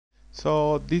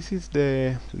So this is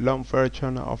the long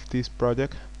version of this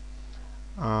project,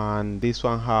 and this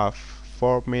one have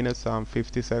 4 minutes and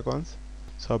 50 seconds.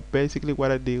 So basically what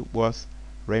I did was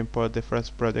re-import the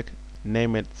first project,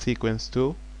 name it sequence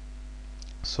 2,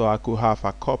 so I could have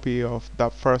a copy of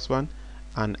that first one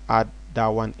and add that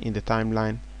one in the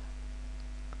timeline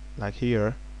like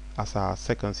here as a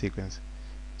second sequence.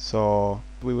 So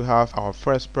we will have our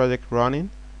first project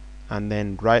running, and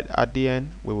then right at the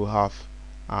end we will have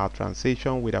a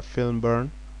transition with a film burn,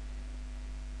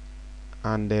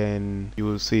 and then you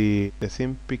will see the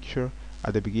same picture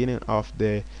at the beginning of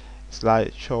the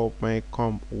slideshow main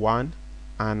comp 1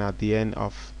 and at the end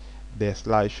of the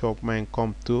slideshow main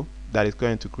comp 2. That is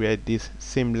going to create this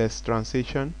seamless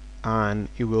transition, and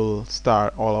it will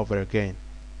start all over again.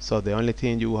 So the only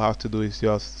thing you will have to do is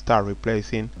just start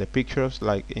replacing the pictures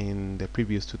like in the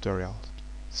previous tutorials.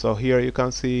 So here you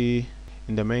can see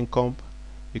in the main comp,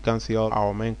 you can see all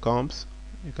our main comps.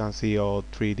 You can see all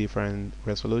 3 different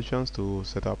resolutions to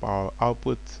set up our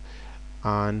outputs,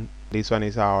 and this one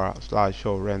is our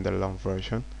slideshow render long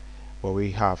version where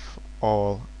we have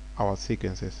all our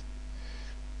sequences.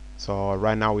 So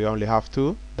right now we only have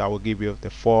 2. That will give you the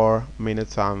 4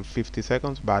 minutes and 50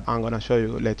 seconds, but I'm gonna show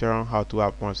you later on how to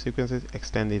add more sequences,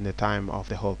 extending the time of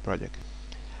the whole project.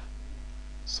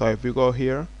 So if we go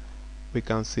here, we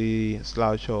can see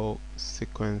slideshow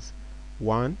sequence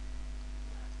 1,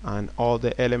 and all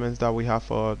the elements that we have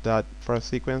for that first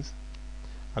sequence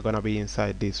are gonna be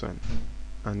inside this one,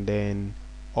 and then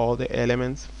all the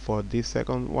elements for this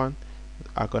second one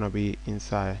are gonna be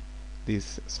inside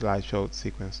this slideshow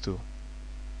sequence 2.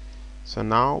 So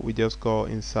now we just go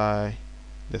inside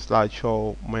the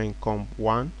slideshow main comp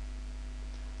 1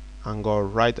 and go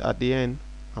right at the end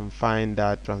and find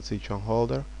that transition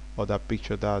holder or that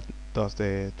picture that does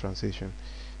the transition.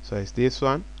 So it's this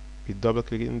one. We double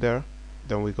click in there,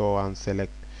 then we go and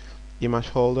select image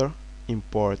holder,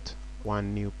 import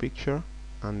one new picture,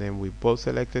 and then we both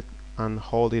select it, and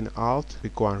holding Alt we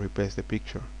go and replace the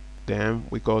picture. Then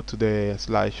we go to the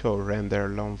slideshow render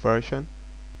long version.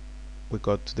 We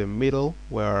go to the middle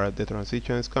where the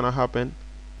transition is gonna happen.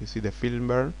 You see the film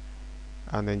burn,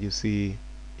 and then you see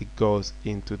it goes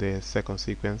into the second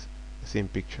sequence, the same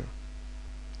picture,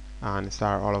 and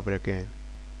start all over again.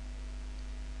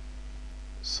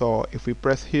 So if we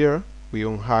press here, we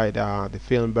unhide the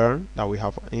film burn that we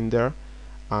have in there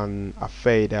and a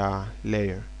fade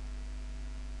layer.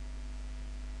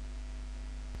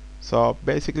 So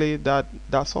basically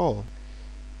that's all.